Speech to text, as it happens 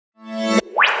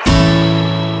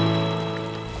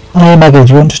Hi Maggie,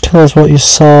 do you want to tell us what you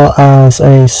saw as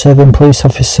a serving police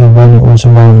officer when it was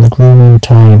around the grooming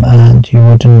time and you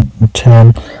wouldn't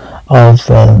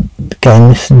getting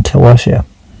listened to, was you?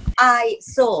 I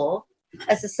saw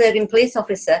as a serving police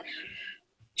officer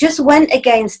just went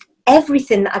against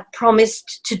everything that I'd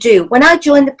promised to do. When I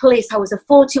joined the police, I was a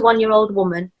 41-year-old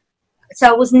woman, so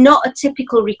I was not a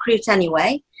typical recruit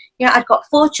anyway. You know, I'd got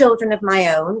 4 children of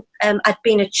my own. I'd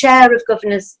been a chair of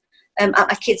governors at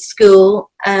my kids' school,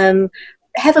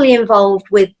 heavily involved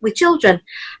with children.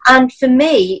 And for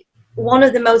me, one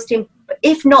of the most,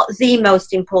 if not the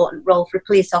most important role for a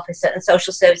police officer and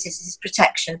social services is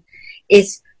protection,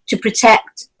 is to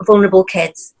protect vulnerable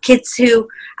kids who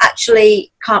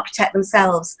actually can't protect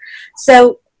themselves.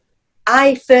 So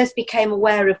I first became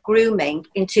aware of grooming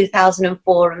in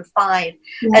 2004 and 5.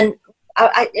 And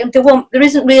there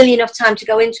isn't really enough time to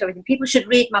go into everything. People should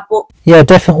read my book. Yeah,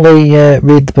 definitely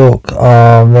read the book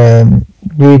or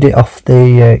read it off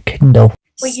the Kindle.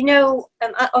 Well, you know,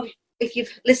 if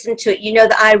you've listened to it, you know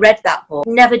that I read that book.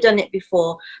 Never done it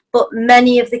before, but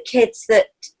many of the kids that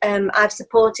I've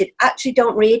supported actually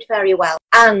don't read very well.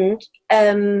 And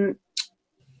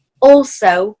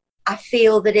also, I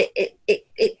feel that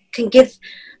it can give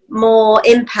more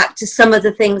impact to some of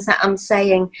the things that I'm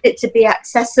saying. It to be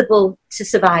accessible to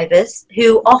survivors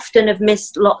who often have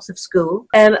missed lots of school,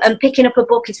 and picking up a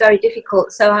book is very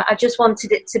difficult. So I just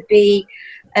wanted it to be,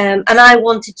 and I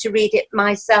wanted to read it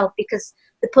myself because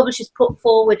the publishers put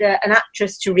forward an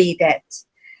actress to read it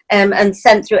and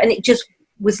sent through, and it just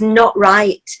was not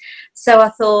right. So I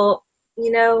thought,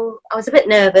 you know, I was a bit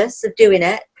nervous of doing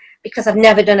it because I've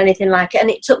never done anything like it, and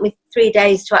it took me 3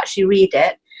 days to actually read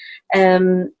it.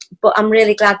 But I'm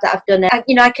really glad that I've done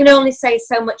it. I can only say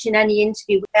so much in any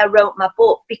interview where I wrote my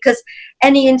book, because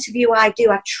any interview I do,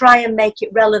 I try and make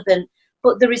it relevant.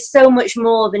 But there is so much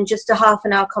more than just a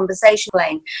half-an-hour conversation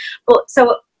playing. But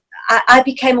so I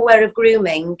became aware of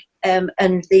grooming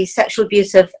and the sexual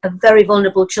abuse of very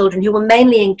vulnerable children who were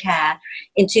mainly in care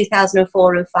in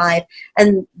 2004 and 5.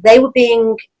 And they were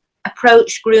being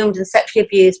approached, groomed and sexually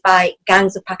abused by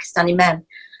gangs of Pakistani men.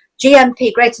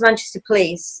 GMP, Greater Manchester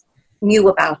Police, knew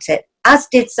about it, as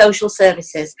did social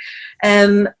services.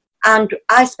 And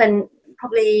I spent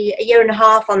probably a year and a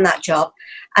half on that job.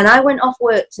 And I went off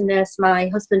work to nurse my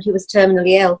husband who was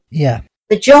terminally ill. Yeah.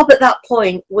 The job at that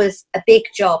point was a big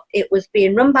job. It was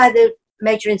being run by the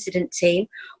major incident team.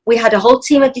 We had a whole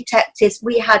team of detectives.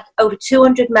 We had over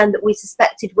 200 men that we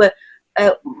suspected were,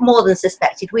 more than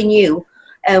suspected, we knew,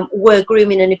 were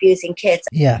grooming and abusing kids.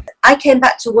 Yeah. I came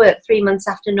back to work 3 months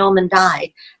after Norman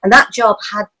died, and that job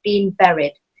had been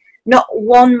buried. Not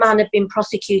one man had been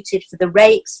prosecuted for the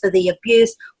rapes, for the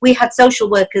abuse. We had social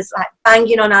workers like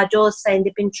banging on our doors saying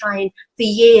they've been trying for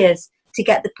years to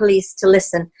get the police to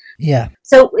listen. Yeah.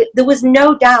 So there was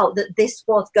no doubt that this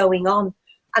was going on,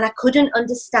 and I couldn't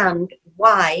understand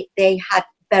why they had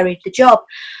buried the job.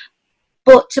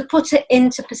 But to put it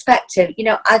into perspective, you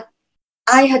know,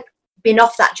 I had been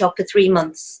off that job for 3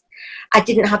 months. I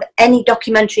didn't have any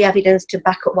documentary evidence to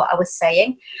back up what I was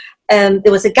saying.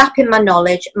 There was a gap in my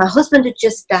knowledge. My husband had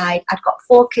just died. I'd got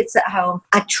 4 kids at home.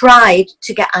 I tried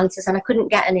to get answers and I couldn't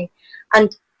get any.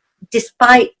 And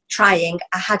despite trying,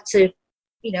 I had to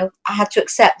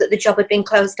accept that the job had been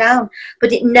closed down,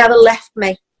 but it never left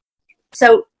me.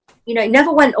 So, you know, it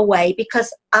never went away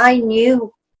because I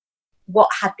knew what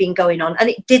had been going on, and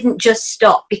it didn't just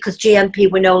stop because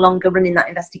GMP were no longer running that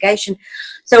investigation.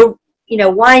 So, you know,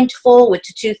 wind forward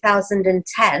to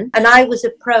 2010, and I was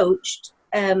approached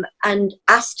and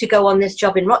asked to go on this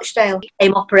job in Rochdale,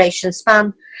 in Operation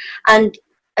Span. And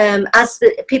as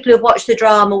the people who've watched the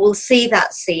drama will see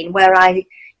that scene where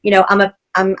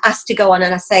I'm asked to go on,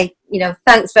 and I say, you know,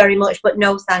 thanks very much, but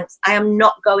no thanks. I am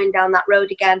not going down that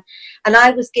road again. And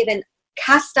I was given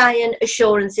cast iron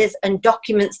assurances and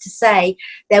documents to say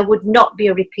there would not be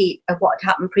a repeat of what had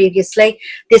happened previously.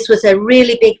 This was a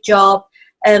really big job.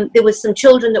 There was some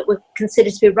children that were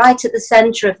considered to be right at the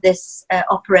centre of this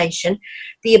operation.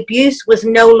 The abuse was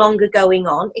no longer going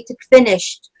on. It had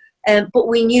finished, but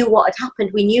we knew what had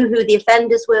happened. We knew who the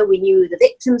offenders were. We knew who the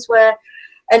victims were.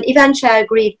 And eventually I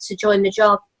agreed to join the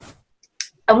job.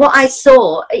 And what I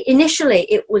saw, initially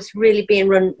it was really being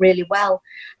run really well.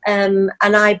 And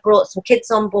I brought some kids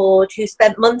on board who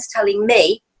spent months telling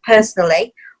me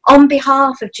personally, on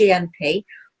behalf of GMP,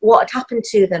 what had happened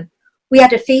to them. We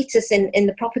had a fetus in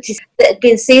the property that had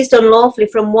been seized unlawfully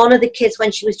from one of the kids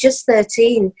when she was just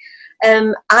 13.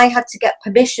 I had to get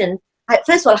permission.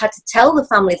 First of all, I had to tell the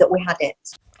family that we had it.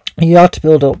 You had to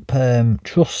build up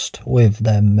trust with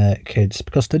them kids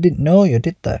because they didn't know you,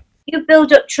 did they? You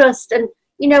build up trust. And,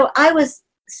 you know, I was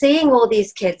seeing all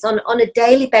these kids on a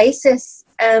daily basis,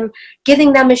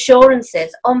 giving them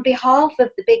assurances on behalf of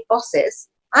the big bosses.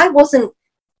 I wasn't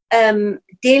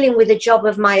dealing with a job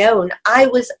of my own. I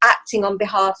was acting on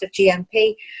behalf of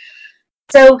GMP.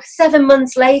 So 7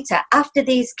 months later, after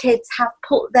these kids have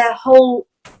put their whole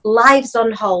lives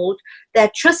on hold,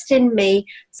 their trust in me,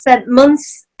 spent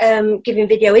months giving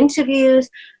video interviews,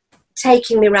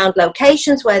 taking me around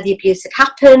locations where the abuse had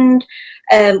happened,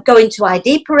 going to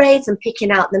ID parades and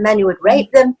picking out the men who had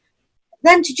raped them,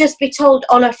 then to just be told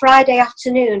on a Friday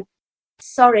afternoon,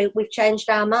 sorry, we've changed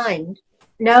our mind.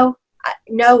 No,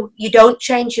 you don't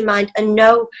change your mind, and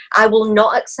no, I will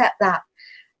not accept that.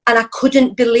 And I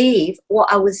couldn't believe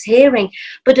what I was hearing.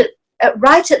 But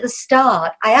right at the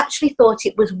start, I actually thought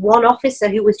it was one officer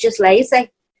who was just lazy.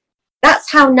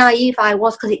 That's how naive I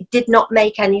was, because it did not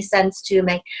make any sense to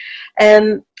me.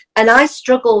 And I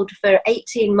struggled for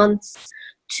 18 months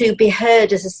to be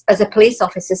heard as a police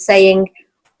officer saying,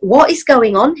 what is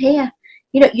going on here?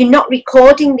 You know, you're not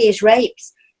recording these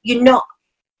rapes. You're not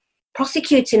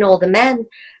prosecuting all the men.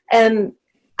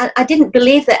 I didn't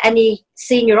believe that any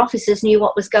senior officers knew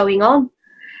what was going on.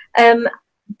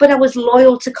 But I was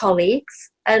loyal to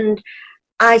colleagues, and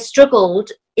I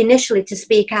struggled initially to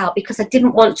speak out because I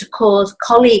didn't want to cause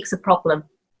colleagues a problem,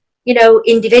 you know,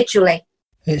 individually.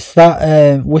 It's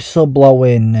that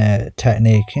whistleblowing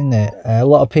technique, isn't it? A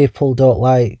lot of people don't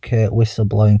like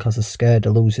whistleblowing because they're scared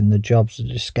of losing their jobs, they're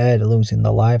just scared of losing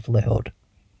their livelihood.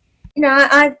 You know,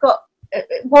 I've got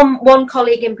one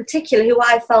colleague in particular who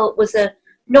I felt was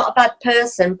not a bad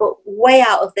person, but way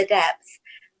out of the depth,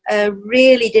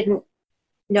 really didn't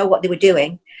know what they were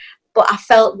doing, but I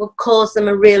felt would cause them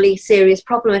a really serious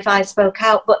problem if I spoke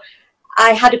out. But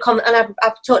I had and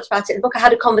I've talked about it in the book, I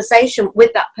had a conversation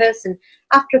with that person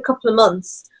after a couple of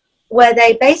months where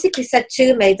they basically said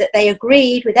to me that they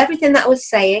agreed with everything that I was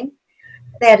saying.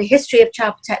 They had a history of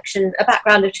child protection, a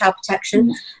background of child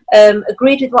protection,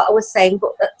 agreed with what I was saying,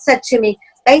 but said to me,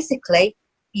 basically,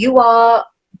 you are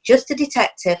just a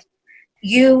detective.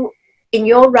 You, in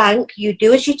your rank, you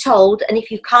do as you're told, and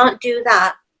if you can't do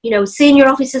that, you know, senior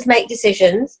officers make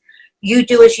decisions, you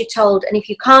do as you're told, and if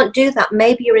you can't do that,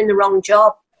 maybe you're in the wrong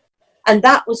job. And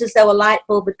that was as though a light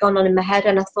bulb had gone on in my head,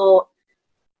 and I thought,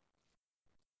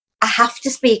 I have to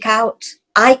speak out.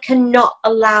 I cannot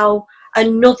allow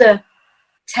another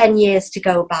 10 years to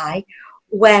go by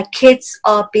where kids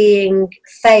are being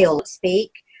failed to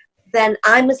speak. Then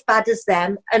I'm as bad as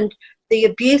them, and the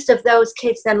abuse of those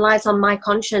kids then lies on my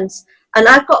conscience. And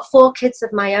I've got 4 kids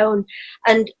of my own,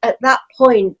 and at that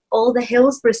point all the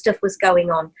Hillsborough stuff was going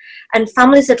on, and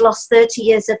families had lost 30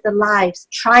 years of their lives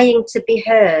trying to be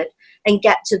heard and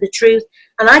get to the truth.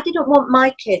 And I didn't want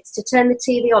my kids to turn the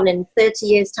TV on in 30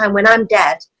 years time when I'm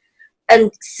dead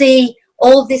and see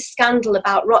all this scandal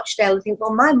about Rochdale and think,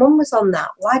 well, my mum was on that,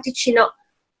 why did she not?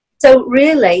 So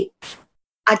really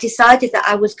I decided that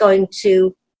I was going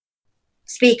to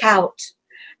speak out,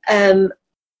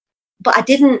 but I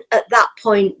didn't at that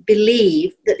point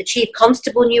believe that the chief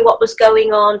constable knew what was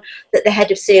going on, that the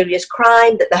head of serious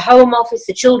crime, that the Home Office,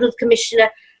 the children's commissioner,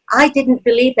 I didn't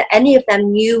believe that any of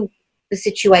them knew the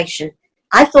situation.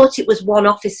 I thought it was one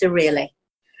officer really.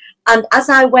 And as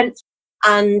I went,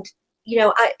 and you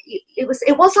know, it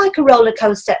was like a roller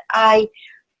coaster. I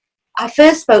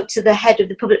first spoke to the head of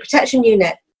the public protection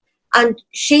unit, and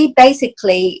she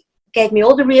basically gave me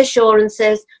all the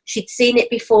reassurances. She'd seen it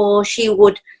before. She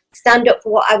would stand up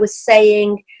for what I was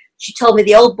saying. She told me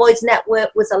the Old Boys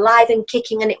Network was alive and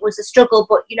kicking and it was a struggle,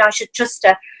 but you know, I should trust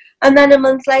her. And then a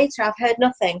month later, I've heard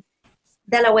nothing.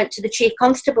 Then I went to the chief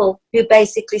constable, who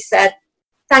basically said,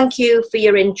 thank you for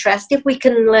your interest. If we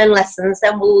can learn lessons,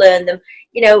 then we'll learn them.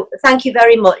 You know, thank you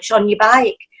very much, on your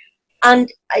bike.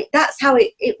 And that's how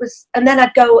it was. And then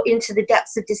I'd go into the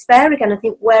depths of despair again. I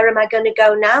think, where am I going to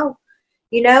go now?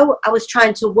 You know, I was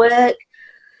trying to work.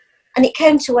 And it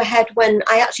came to a head when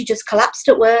I actually just collapsed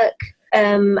at work.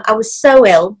 I was so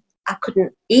ill. I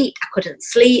couldn't eat. I couldn't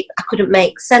sleep. I couldn't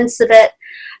make sense of it.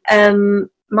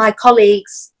 My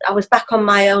colleagues, I was back on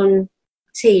my own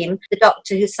team, the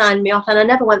doctor who signed me off, and I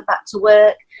never went back to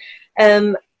work.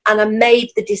 And I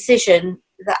made the decision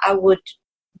that I would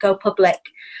go public.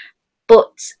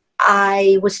 But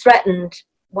I was threatened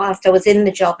whilst I was in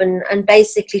the job, and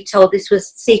basically told this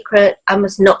was secret. I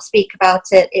must not speak about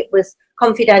it. It was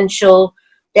confidential,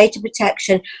 data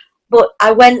protection. But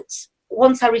I went,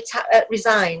 once I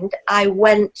resigned, I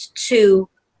went to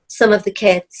some of the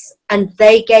kids, and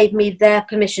they gave me their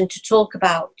permission to talk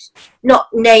about, not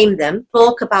name them,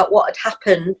 talk about what had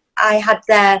happened. I had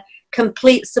their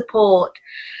complete support,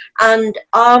 and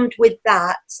armed with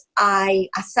that, I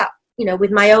sat, you know,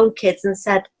 with my own kids and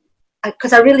said,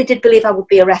 because I really did believe I would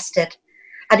be arrested.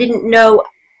 I didn't know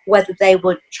whether they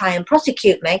would try and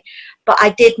prosecute me, but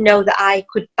I did know that I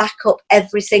could back up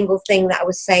every single thing that I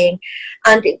was saying.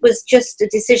 And it was just a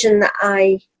decision that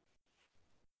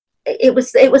it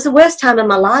was the worst time of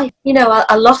my life. You know,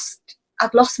 I'd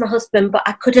lost my husband, but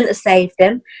I couldn't have saved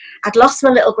him. I'd lost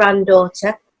my little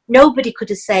granddaughter. Nobody could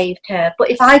have saved her. But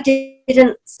if I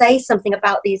didn't say something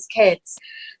about these kids,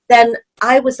 then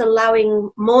I was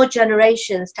allowing more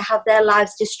generations to have their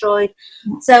lives destroyed.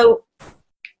 So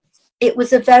it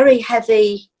was a very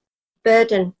heavy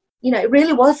burden. You know, it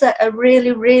really was a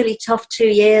really, really tough 2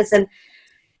 years. And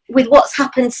with what's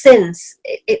happened since,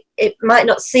 it might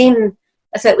not seem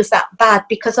as though it was that bad,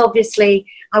 because obviously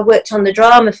I worked on the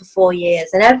drama for 4 years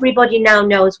and everybody now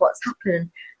knows what's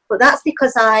happened. But that's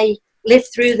because I lived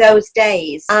through those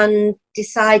days and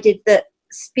decided that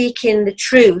speaking the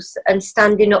truth and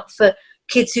standing up for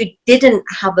kids who didn't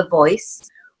have a voice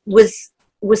was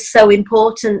so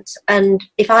important. And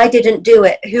if I didn't do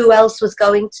it, who else was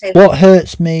going to? What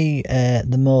hurts me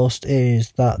the most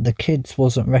is that the kids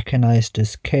wasn't recognised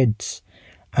as kids,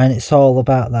 and it's all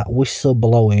about that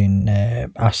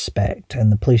whistleblowing aspect,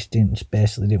 and the police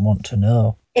basically didn't want to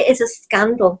know. It is a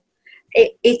scandal.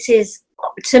 It is,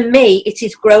 to me, it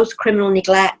is gross criminal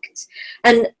neglect,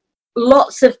 and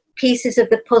lots of pieces of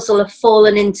the puzzle have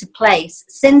fallen into place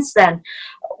since then.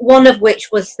 One of which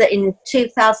was that in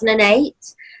 2008,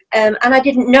 and I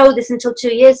didn't know this until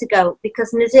 2 years ago,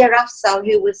 because Nazir Afzal,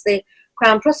 who was the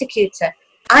Crown prosecutor,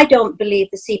 I don't believe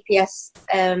the CPS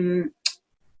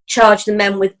charged the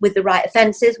men with the right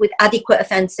offences, with adequate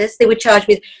offences. They were charged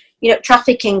with, you know,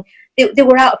 trafficking. They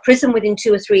were out of prison within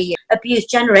 2 or 3 years, abused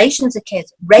generations of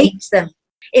kids, raped them.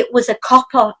 It was a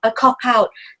cop-out.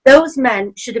 Those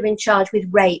men should have been charged with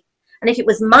rape. And if it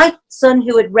was my son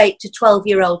who had raped a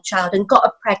 12-year-old child and got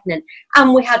her pregnant,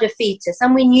 and we had a fetus,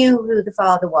 and we knew who the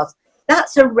father was,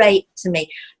 that's a rape to me.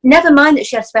 Never mind that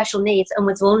she had special needs and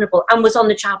was vulnerable and was on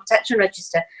the child protection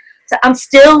register. So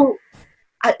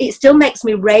it still makes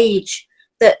me rage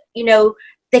that, you know,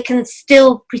 they can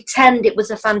still pretend it was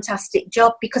a fantastic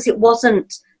job, because it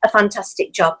wasn't a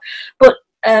fantastic job. But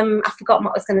I've forgotten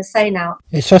what I was going to say now.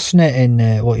 It's fascinating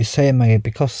what you're saying, Maggie,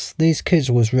 because these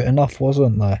kids was written off,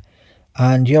 wasn't they?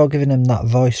 And you're giving them that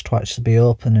voice to actually be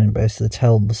open and basically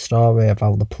tell the story of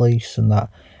how the police and that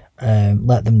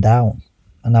let them down,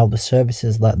 and how the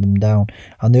services let them down.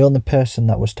 And the only person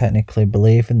that was technically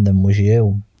believing them was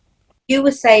you. You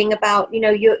were saying about, you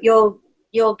know,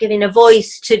 you're giving a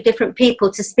voice to different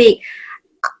people to speak.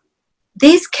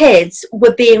 These kids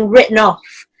were being written off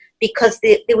because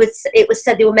it was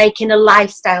said they were making a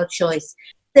lifestyle choice.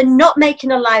 They're not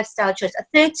making a lifestyle choice. A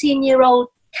 13-year-old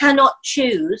cannot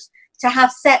choose to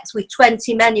have sex with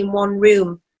 20 men in one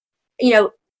room, you know,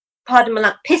 pardon my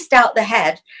language, pissed out the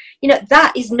head. You know,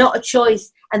 that is not a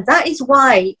choice. And that is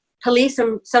why police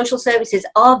and social services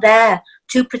are there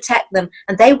to protect them.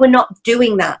 And they were not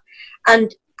doing that.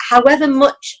 And however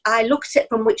much I look at it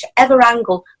from whichever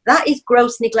angle, that is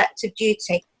gross neglect of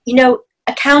duty. You know,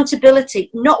 accountability.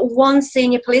 Not one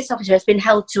senior police officer has been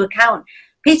held to account.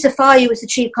 Peter Farr, who was the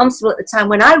chief constable at the time,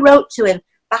 when I wrote to him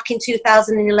back in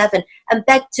 2011 and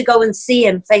begged to go and see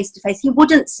him face to face, he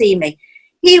wouldn't see me.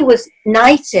 He was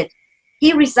knighted.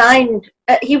 He resigned.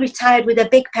 He retired with a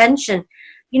big pension.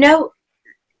 You know,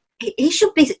 he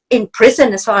should be in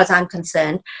prison, as far as I'm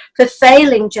concerned, for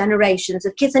failing generations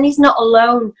of kids. And he's not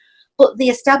alone. But the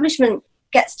establishment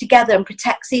gets together and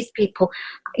protects these people.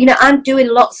 You know, I'm doing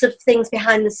lots of things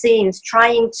behind the scenes,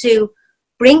 trying to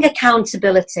bring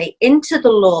accountability into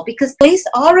the law, because police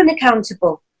are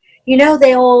unaccountable. You know,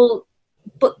 they all,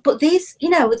 but these, you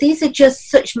know, these are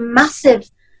just such massive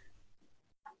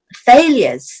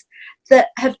failures that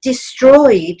have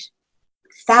destroyed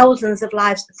thousands of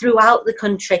lives throughout the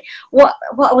country. What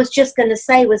I was just going to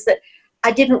say was that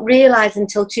I didn't realise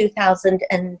until 2000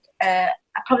 and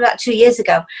probably about 2 years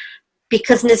ago,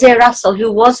 because Nazir Afzal,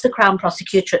 who was the Crown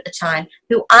prosecutor at the time,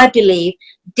 who I believe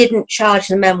didn't charge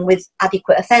the men with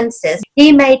adequate offences,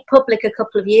 he made public a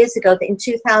couple of years ago that in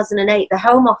 2008 the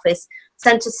Home Office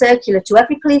sent a circular to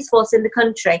every police force in the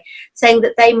country saying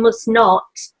that they must not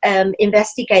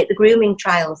investigate the grooming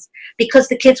trials because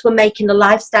the kids were making a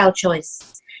lifestyle choice.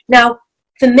 Now,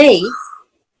 for me,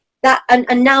 that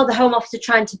and now the Home Office are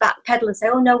trying to backpedal and say,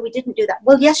 oh no, we didn't do that.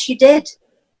 Well, yes, you did.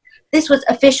 This was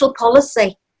official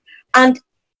policy. And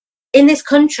in this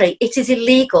country, it is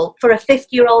illegal for a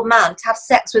 50-year-old man to have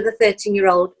sex with a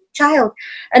 13-year-old child.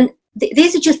 And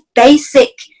these are just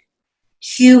basic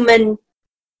human,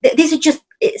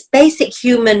 it's basic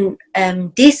human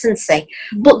decency.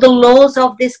 But the laws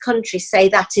of this country say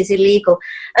that is illegal.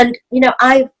 And, you know,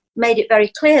 I've made it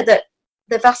very clear that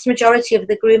the vast majority of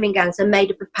the grooming gangs are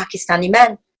made up of Pakistani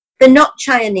men. They're not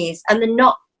Chinese, and they're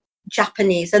not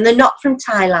Japanese, and they're not from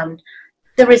Thailand.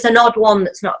 There is an odd one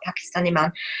that's not a Pakistani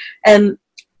man.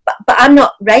 But I'm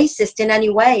not racist in any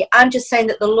way. I'm just saying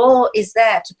that the law is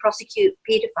there to prosecute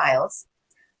paedophiles.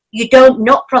 You don't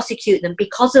not prosecute them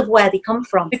because of where they come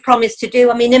from. We promised to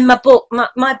do. I mean, in my book,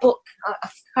 my book, I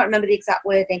can't remember the exact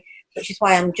wording, which is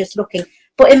why I'm just looking.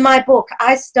 But in my book,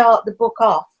 I start the book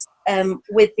off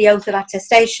with the oath of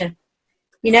attestation.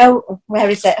 You know, where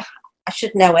is it? I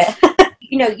should know it.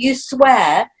 You know, you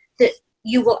swear that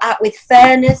you will act with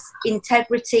fairness,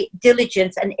 integrity,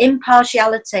 diligence, and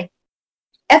impartiality.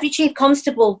 Every chief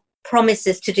constable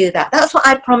promises to do that. That's what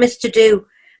I promised to do.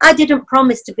 I didn't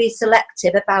promise to be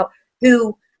selective about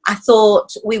who I thought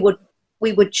we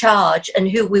would charge and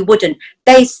who we wouldn't,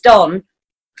 based on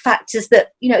factors that,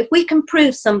 you know, if we can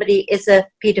prove somebody is a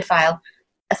paedophile,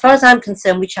 as far as I'm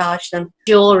concerned, we charge them,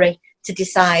 jury to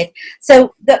decide.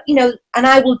 So that, you know, and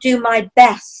I will do my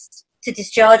best to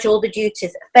discharge all the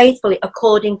duties faithfully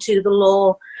according to the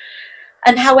law.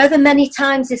 And however many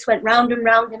times this went round and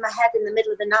round in my head in the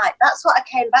middle of the night, that's what I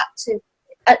came back to.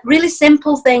 Really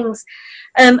simple things.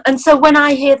 And so when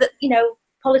I hear that, you know,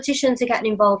 politicians are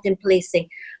getting involved in policing,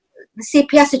 the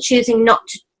CPS are choosing not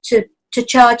to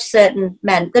charge certain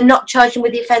men. They're not charging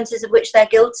with the offences of which they're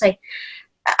guilty.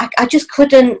 I just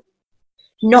couldn't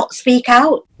not speak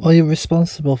out. Well, you're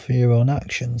responsible for your own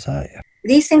actions, aren't you?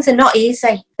 These things are not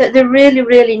easy. They're really,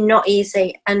 really not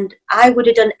easy. And I would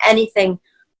have done anything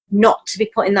not to be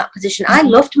put in that position. I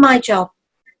loved my job.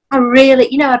 I really,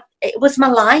 you know, it was my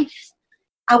life.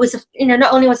 I was, you know,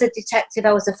 not only was I a detective,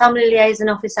 I was a family liaison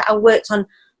officer. I worked on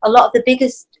a lot of the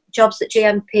biggest jobs that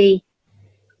GMP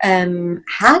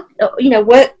had. You know,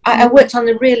 I worked on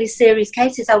the really serious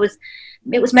cases.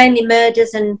 It was mainly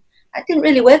murders, and I didn't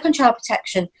really work on child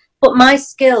protection. But my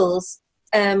skills,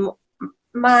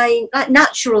 my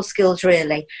natural skills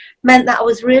really, meant that I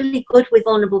was really good with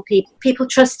vulnerable people. People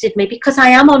trusted me because I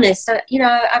am honest. You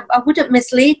know, I wouldn't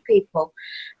mislead people.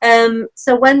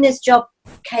 So when this job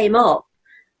came up,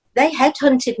 they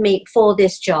headhunted me for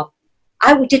this job.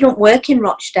 I didn't work in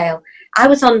Rochdale. I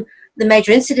was on the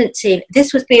major incident team.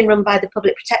 This was being run by the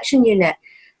Public Protection Unit.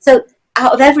 So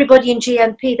out of everybody in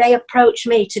GMP, they approached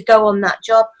me to go on that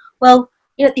job. Well,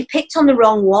 you know, they picked on the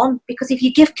wrong one, because if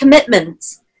you give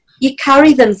commitments, you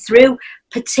carry them through,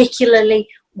 particularly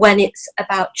when it's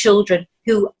about children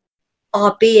who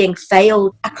are being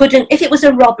failed. I couldn't, if it was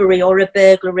a robbery or a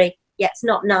burglary, yeah, it's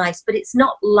not nice, but it's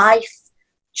not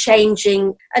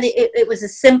life-changing. And it was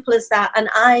as simple as that. And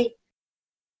I,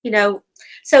 you know,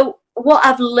 so what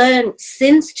I've learned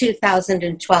since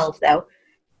 2012, though,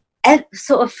 I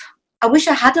wish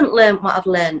I hadn't learned what I've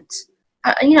learned.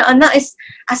 You know, and that is,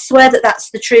 I swear that that's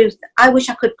the truth. I wish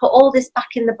I could put all this back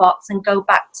in the box and go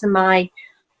back to my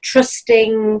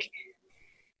trusting,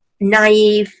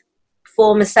 naive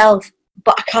former self,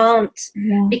 but I can't,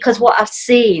 because what I've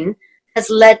seen has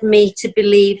led me to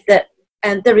believe that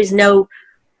there is no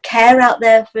care out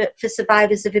there for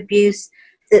survivors of abuse,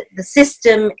 that the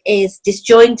system is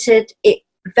disjointed. It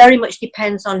very much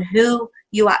depends on who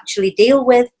you actually deal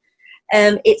with.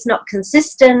 It's not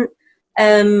consistent.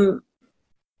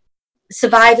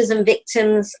 Survivors and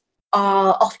victims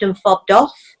are often fobbed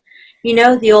off. You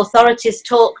know, the authorities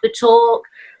talk the talk,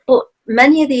 but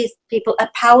many of these people are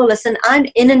powerless, and I'm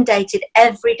inundated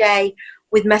every day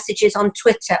with messages on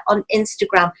Twitter, on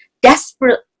Instagram,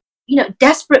 desperate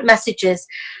messages.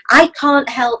 I can't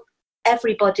help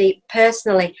everybody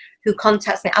personally who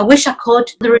contacts me. I wish I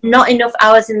could. There are not enough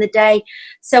hours in the day.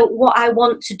 So what I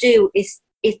want to do is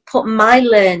put my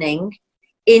learning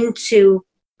into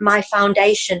my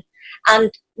foundation.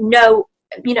 And no,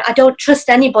 you know, I don't trust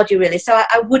anybody really. So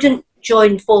I wouldn't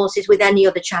join forces with any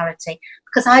other charity,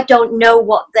 because I don't know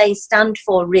what they stand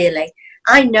for really.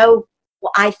 I know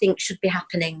what I think should be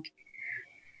happening.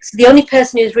 So the only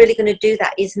person who's really going to do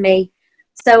that is me.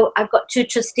 So I've got 2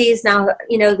 trustees now.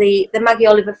 You know, the Maggie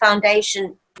Oliver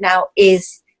Foundation now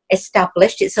is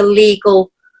established. It's a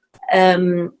legal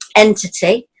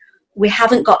entity. We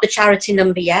haven't got the charity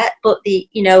number yet, but the,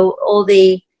 you know, all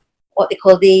the, what they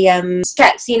call the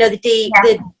checks, you know, the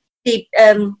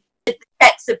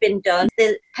checks have been done.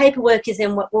 The paperwork is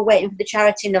in. We're waiting for the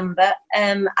charity number.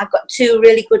 I've got 2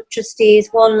 really good trustees.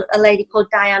 One, a lady called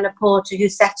Diana Porter, who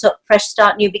set up Fresh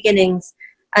Start New Beginnings,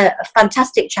 a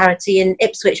fantastic charity in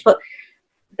Ipswich, but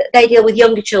they deal with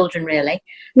younger children really.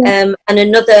 And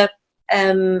another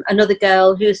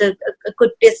girl who's a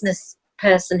good business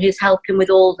person who's helping with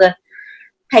all the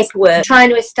paperwork, trying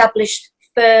to establish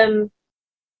firm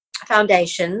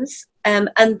foundations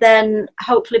And then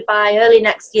hopefully by early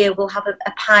next year we'll have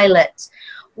a pilot,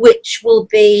 which will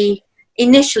be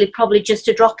initially probably just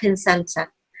a drop-in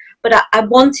centre. But I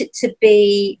want it to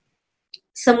be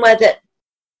somewhere that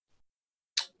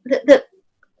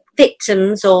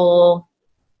victims or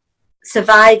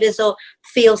survivors or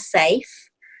feel safe,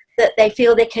 that they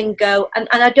feel they can go. And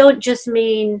I don't just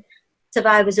mean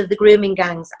survivors of the grooming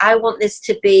gangs. I want this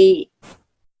to be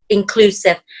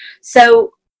inclusive.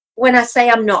 So when I say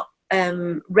I'm not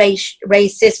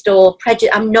racist or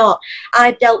prejudiced, I'm not.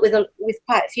 I've dealt with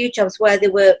quite a few jobs where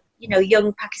there were, you know,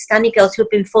 young Pakistani girls who had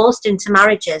been forced into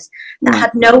marriages that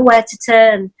had nowhere to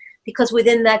turn, because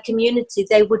within their community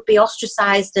they would be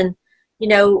ostracized and, you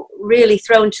know, really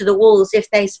thrown to the wolves if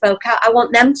they spoke out. I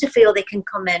want them to feel they can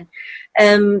come in.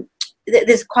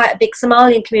 There's quite a big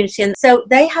Somalian community, and so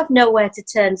they have nowhere to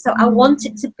turn. So I want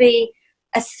it to be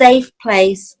a safe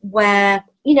place where,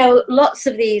 you know, lots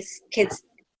of these kids,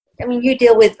 I mean, you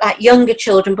deal with like younger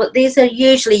children, but these are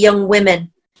usually young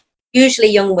women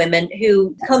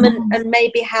who come and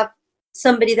maybe have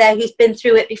somebody there who's been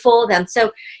through it before them.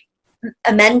 So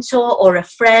a mentor or a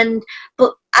friend,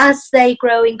 but as they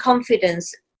grow in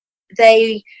confidence,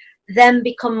 they then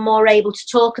become more able to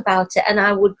talk about it. And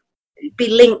I would be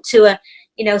linked to a,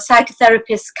 you know,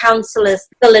 psychotherapists, counsellors,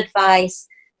 legal advice,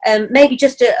 maybe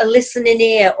just a listening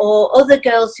ear, or other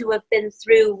girls who have been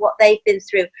through what they've been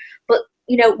through. But,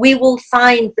 you know, we will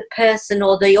find the person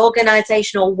or the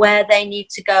organisation or where they need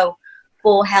to go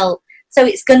for help. So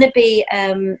it's going to be,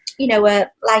 you know,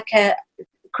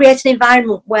 create an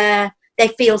environment where they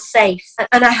feel safe.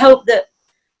 And I hope that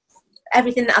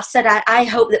everything that I've said, I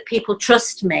hope that people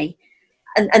trust me,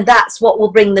 and that's what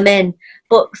will bring them in.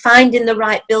 But finding the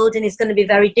right building is going to be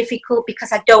very difficult,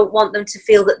 because I don't want them to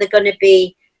feel that they're going to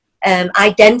be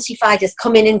identified as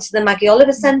coming into the Maggie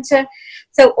Oliver Centre.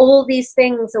 So all these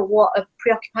things are what are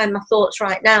preoccupying my thoughts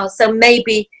right now. So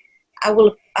maybe I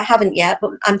haven't yet,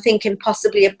 but I'm thinking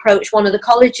possibly approach one of the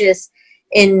colleges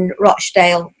in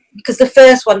Rochdale, because the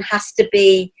first one has to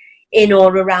be in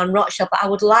or around Rochdale, but I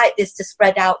would like this to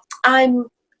spread out. I'm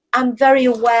very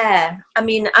aware. I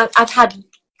mean, I've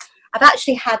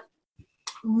actually had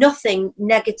nothing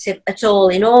negative at all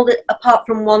in all the, apart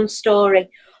from one story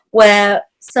where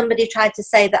somebody tried to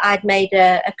say that I'd made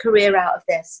a career out of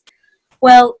this.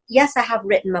 Well, yes, I have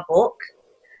written my book,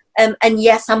 and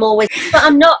yes, I'm always, but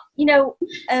I'm not, you know,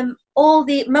 all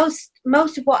the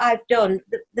most of what I've done,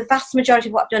 the vast majority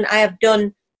of what I've done, I have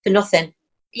done for nothing.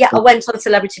 Yeah, I went on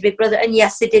Celebrity Big Brother, and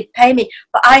yes, they did pay me,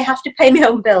 but I have to pay my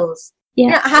own bills. Yeah,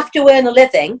 you know, I have to earn a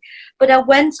living. But I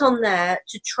went on there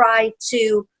to try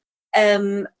to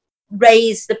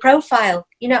raise the profile.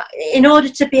 You know, in order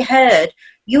to be heard,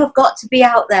 you have got to be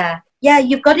out there. Yeah,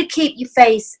 you've got to keep your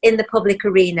face in the public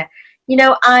arena. You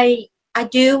know, I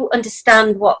do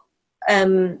understand what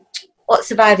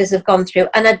survivors have gone through,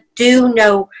 and I do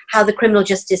know how the criminal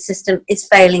justice system is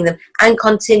failing them and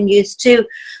continues to.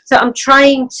 So I'm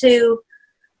trying to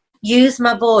use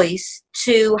my voice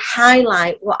to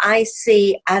highlight what I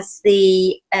see as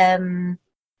the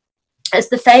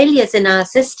failures in our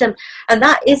system, and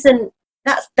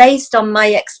that's based on my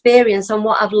experience, on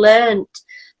what I've learned.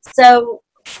 So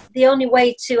the only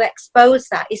way to expose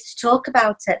that is to talk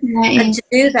about it. Right. And to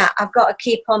do that, I've got to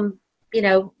keep on, you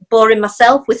know, boring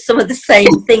myself with some of the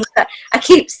same things that I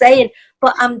keep saying,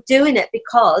 but I'm doing it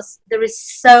because there is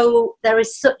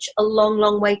such a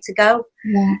long way to go.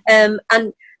 Yeah.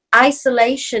 And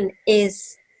isolation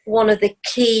is one of the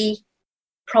key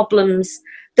problems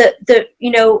that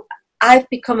you know, I've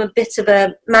become a bit of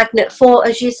a magnet for,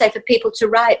 as you say, for people to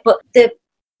write, but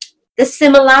the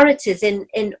similarities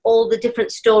in all the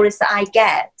different stories that I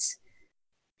get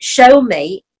show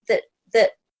me that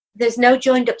there's no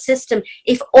joined up system.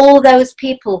 If all those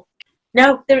people,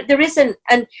 no, there isn't.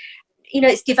 And, you know,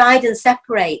 it's divide and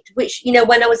separate, which, you know,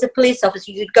 when I was a police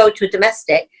officer, you'd go to a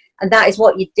domestic and that is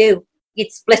what you'd do.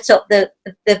 You'd split up the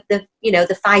you know,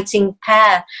 the fighting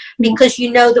pair, because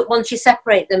you know that once you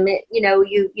separate them, you know,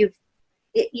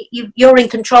 you're in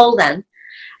control then.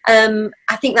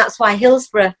 I think that's why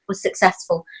Hillsborough was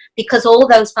successful, because all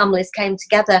those families came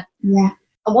together. Yeah.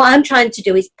 And what I'm trying to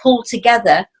do is pull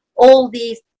together all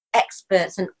these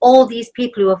experts and all these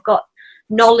people who have got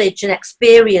knowledge and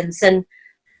experience and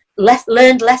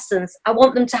learned lessons. I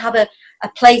want them to have a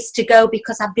place to go,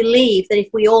 because I believe that if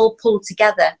we all pull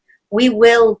together, we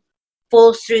will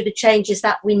force through the changes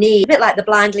that we need. A bit like the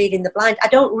blind leading the blind. I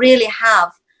don't really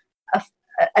have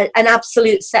an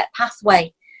absolute set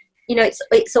pathway. You know,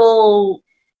 it's all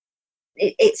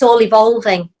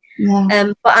evolving.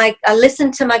 Yeah. But I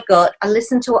listen to my gut. I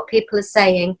listen to what people are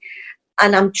saying,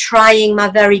 and I'm trying my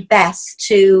very best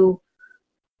to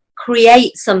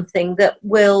create something that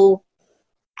will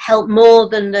help more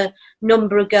than the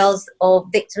number of girls or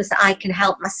victims that I can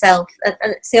help myself, and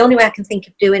it's the only way I can think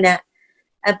of doing it.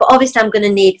 But obviously I'm going to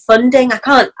need funding. I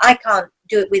can't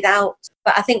do it without.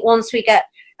 But I think once we get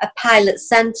a pilot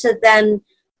centre, then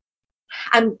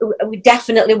we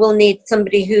definitely will need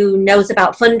somebody who knows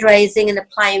about fundraising and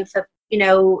applying for, you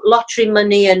know, lottery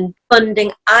money and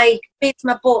funding. It's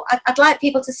my book. I'd like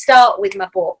people to start with my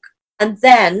book and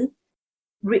then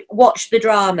watch the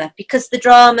drama, because the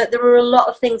drama, there are a lot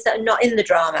of things that are not in the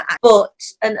drama, but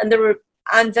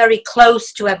I'm very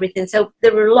close to everything, so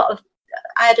there were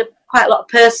I had quite a lot of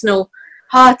personal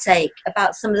heartache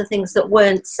about some of the things that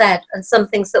weren't said, and some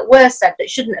things that were said that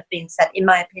shouldn't have been said, in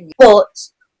my opinion. But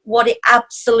what it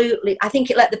absolutely, I think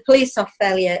it let the police off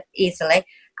fairly easily,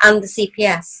 and the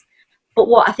CPS. But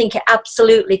what I think it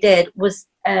absolutely did was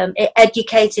it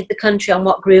educated the country on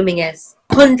what grooming is,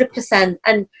 100%.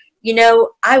 And you know,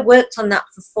 I worked on that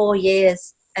for 4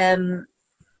 years. You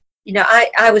know,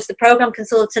 I was the program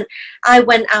consultant. I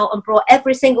went out and brought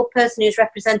every single person who's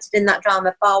represented in that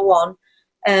drama, bar one,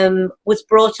 was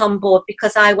brought on board,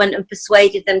 because I went and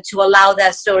persuaded them to allow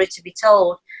their story to be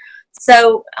told.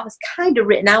 So I was kind of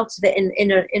written out of it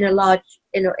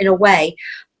in a way,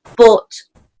 but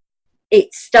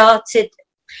it started.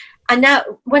 And now,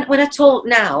 when I talk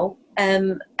now,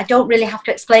 I don't really have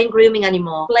to explain grooming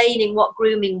anymore. Explaining what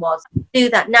grooming was, do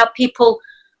that now. People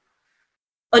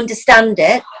understand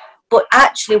it, but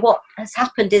actually, what has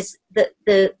happened is that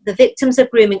the victims of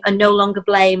grooming are no longer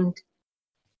blamed.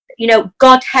 You know,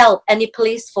 God help any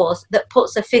police force that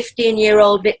puts a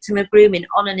 15-year-old victim of grooming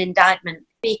on an indictment.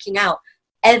 Speaking out,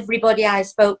 everybody I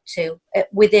spoke to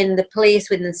within the police,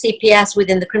 within the CPS,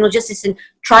 within the criminal justice system,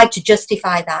 tried to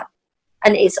justify that.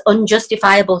 And it's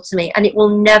unjustifiable to me. And there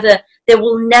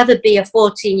will never be a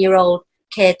 14-year-old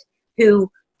kid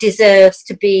who deserves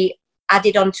to be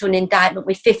added onto an indictment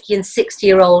with 50 and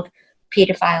 60-year-old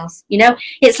paedophiles. You know,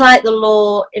 it's like the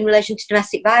law in relation to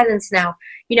domestic violence now.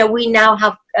 You know, we now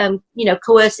have, you know,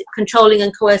 controlling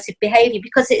and coercive behaviour,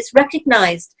 because it's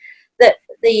recognised that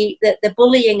the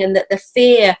bullying and that the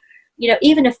fear, you know,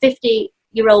 even a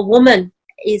 50-year-old woman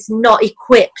is not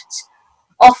equipped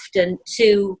often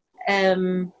to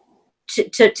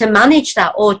manage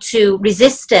that or to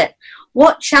resist it.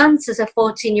 What chance has a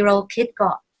 14-year-old kid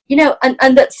got? You know,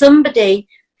 and that somebody,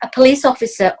 a police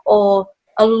officer or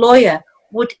a lawyer,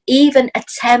 would even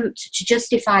attempt to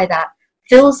justify that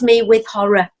fills me with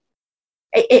horror.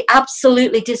 It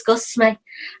absolutely disgusts me,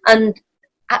 and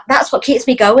that's what keeps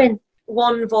me going.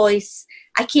 One voice.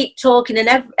 I keep talking,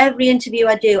 and every interview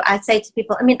I do, I say to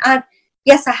people, I mean,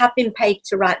 yes, I have been paid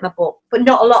to write my book, but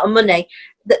not a lot of money.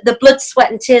 The blood,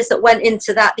 sweat and tears that went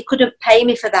into that, they couldn't pay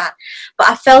me for that. But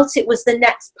I felt it was the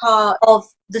next part of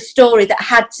the story that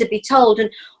had to be told. And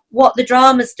what the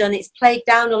drama's done, it's played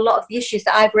down a lot of the issues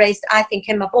that I've raised, I think,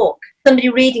 in my book. Somebody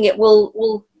reading it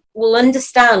will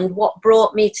understand what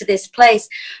brought me to this place.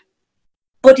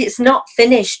 But it's not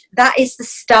finished. That is the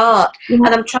start. Mm-hmm.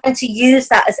 And I'm trying to use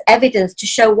that as evidence to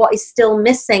show what is still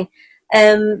missing.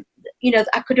 You know,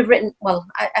 I could have written, well,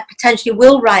 I potentially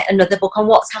will write another book on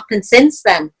what's happened since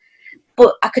then,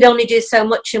 but I could only do so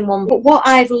much in one. But what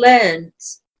I've learned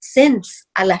since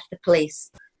I left the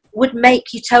police would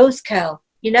make your toes curl.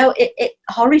 You know, it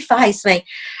horrifies me.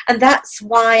 And that's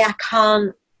why I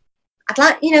can't,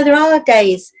 you know, there are a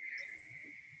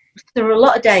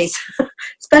lot of days,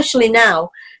 especially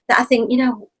now, that I think, you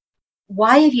know,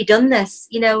 why have you done this?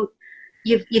 You know,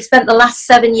 you've spent the last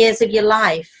 7 years of your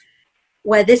life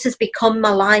where this has become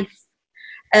my life.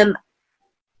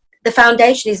 The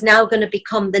foundation is now going to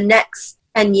become the next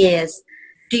 10 years.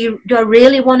 Do I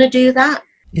really want to do that?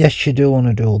 Yes, you do want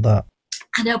to do all that.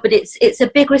 I know, but it's a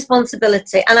big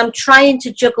responsibility, and I'm trying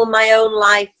to juggle my own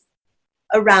life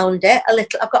around it a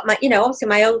little. I've got my, you know, obviously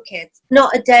my own kids.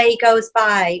 Not a day goes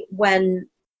by when,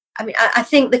 I mean, I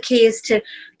think the key is to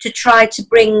try to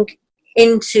bring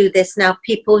into this now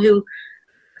people who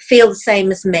feel the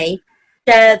same as me,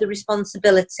 share the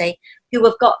responsibility, who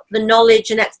have got the knowledge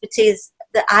and expertise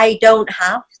that I don't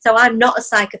have. So I'm not a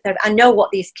psychotherapist. I know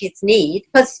what these kids need,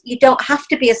 because you don't have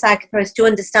to be a psychotherapist to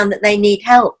understand that they need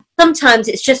help. Sometimes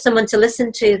it's just someone to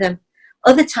listen to them.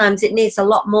 Other times it needs a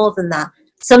lot more than that.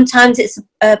 Sometimes it's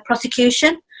a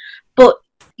prosecution, but,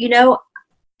 you know,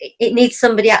 it needs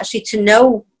somebody actually to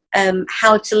know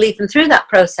how to lead them through that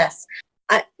process.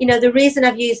 You know, the reason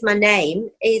I've used my name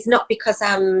is not because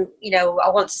I'm, you know, I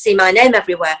want to see my name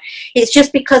everywhere. It's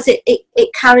just because it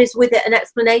carries with it an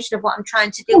explanation of what I'm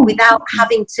trying to do without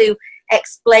having to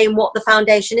explain what the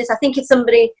foundation is. I think if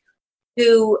somebody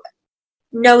who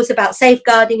knows about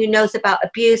safeguarding, who knows about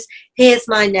abuse. Here's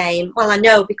my name. Well, I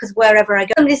know because wherever I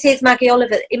go, somebody sees Maggie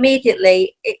Oliver,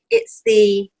 immediately it's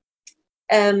the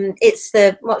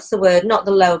what's the word? Not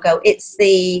the logo. It's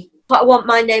the what I want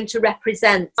my name to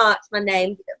represent. That's my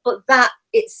name. But that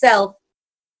itself,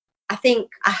 I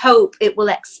hope it will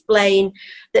explain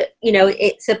that, you know,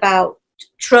 it's about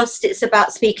trust, it's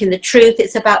about speaking the truth,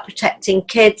 it's about protecting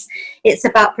kids, it's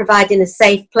about providing a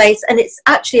safe place, and it's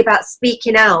actually about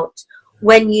speaking out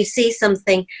when you see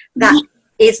something that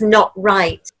is not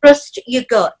right. Trust your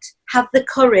gut, have the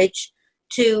courage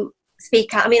to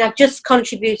speak out. I mean, I've just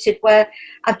contributed where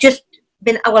I've just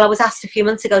been, well, I was asked a few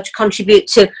months ago to contribute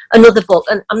to another book,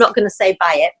 and I'm not going to say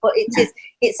buy it, but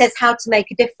it says How to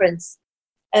Make a Difference.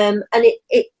 And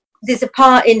there's a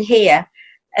part in here,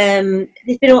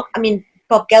 there's been, I mean,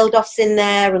 Bob Geldof's in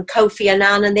there and Kofi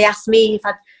Annan, and they asked me if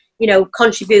I'd, you know,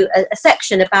 contribute a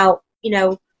section about, you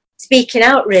know, speaking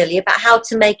out really about how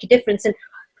to make a difference, and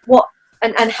what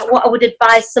I would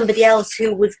advise somebody else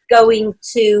who was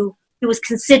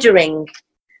considering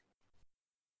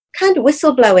kind of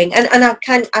whistleblowing, and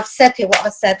I've said here what I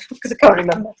said because I can't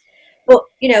remember, but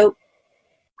you know,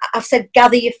 I've said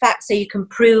gather your facts so you can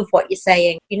prove what you're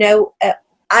saying. You know,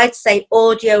 I'd say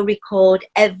audio record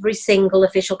every single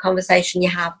official conversation you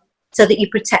have so that you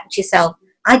protect yourself.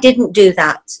 I didn't do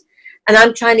that. And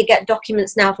I'm trying to get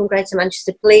documents now from Greater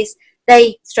Manchester Police.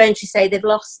 They strangely say they've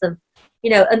lost them.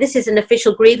 You know, and this is an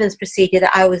official grievance procedure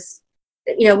that I was,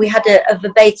 you know, we had a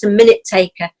verbatim minute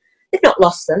taker. They've not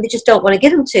lost them. They just don't want to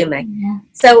give them to me. Yeah.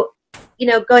 So, you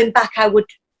know, going back, I would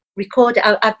record it.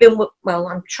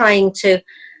 I'm trying to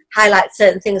highlight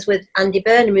certain things with Andy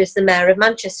Burnham, who's the Mayor of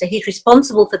Manchester. He's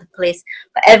responsible for the police.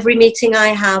 But every meeting I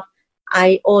have,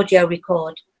 I audio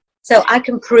record. So I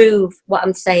can prove what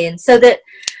I'm saying. So that,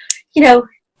 you know,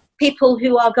 people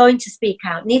who are going to speak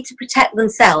out need to protect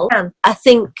themselves. And I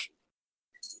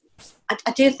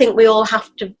do think we all have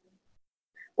to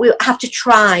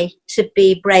try to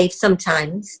be brave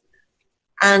sometimes.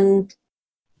 And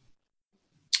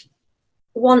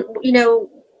you know,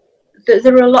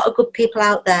 there are a lot of good people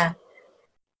out there,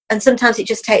 and sometimes it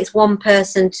just takes one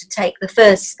person to take the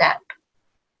first step.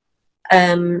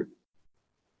 But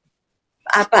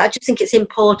I just think it's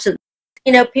important.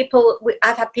 You know,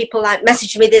 I've had people like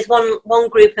message me. There's one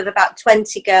group of about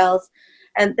 20 girls,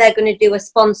 and they're going to do a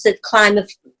sponsored climb of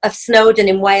Snowdon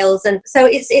in Wales, and so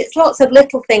it's lots of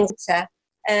little things,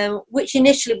 which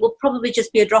initially will probably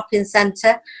just be a drop-in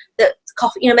centre, that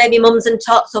coffee, you know, maybe mums and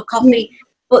tots or coffee.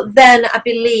 But then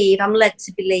I'm led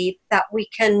to believe that we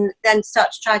can then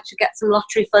start to try to get some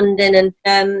lottery funding,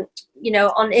 and you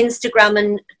know, on Instagram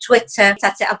and Twitter.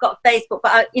 That's it. I've got Facebook,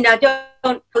 but I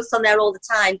don't post on there all the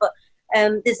time. But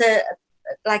there's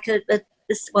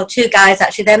two guys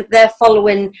actually. They're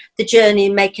following the journey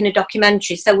and making a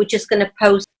documentary. So we're just going to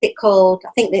post it called.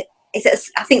 I think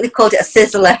they called it a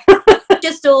sizzler.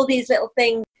 Just all these little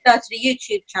things. Started a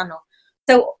YouTube channel.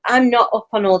 So I'm not up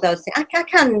on all those things. I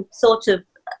can sort of.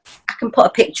 I can put a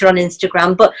picture on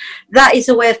Instagram, but that is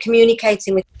a way of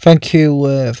communicating with. Thank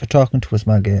you for talking to us,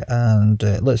 Maggie, and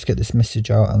let's get this message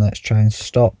out, and let's try and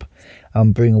stop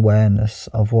and bring awareness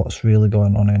of what's really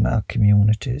going on in our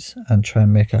communities, and try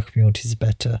and make our communities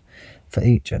better for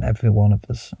each and every one of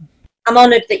us. I'm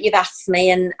honoured that you've asked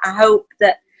me, and I hope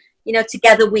that, you know,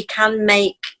 together we can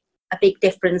make a big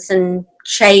difference and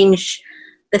change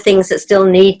the things that still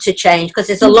need to change, because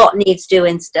there's a lot needs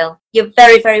doing still. You're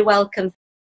very, very welcome.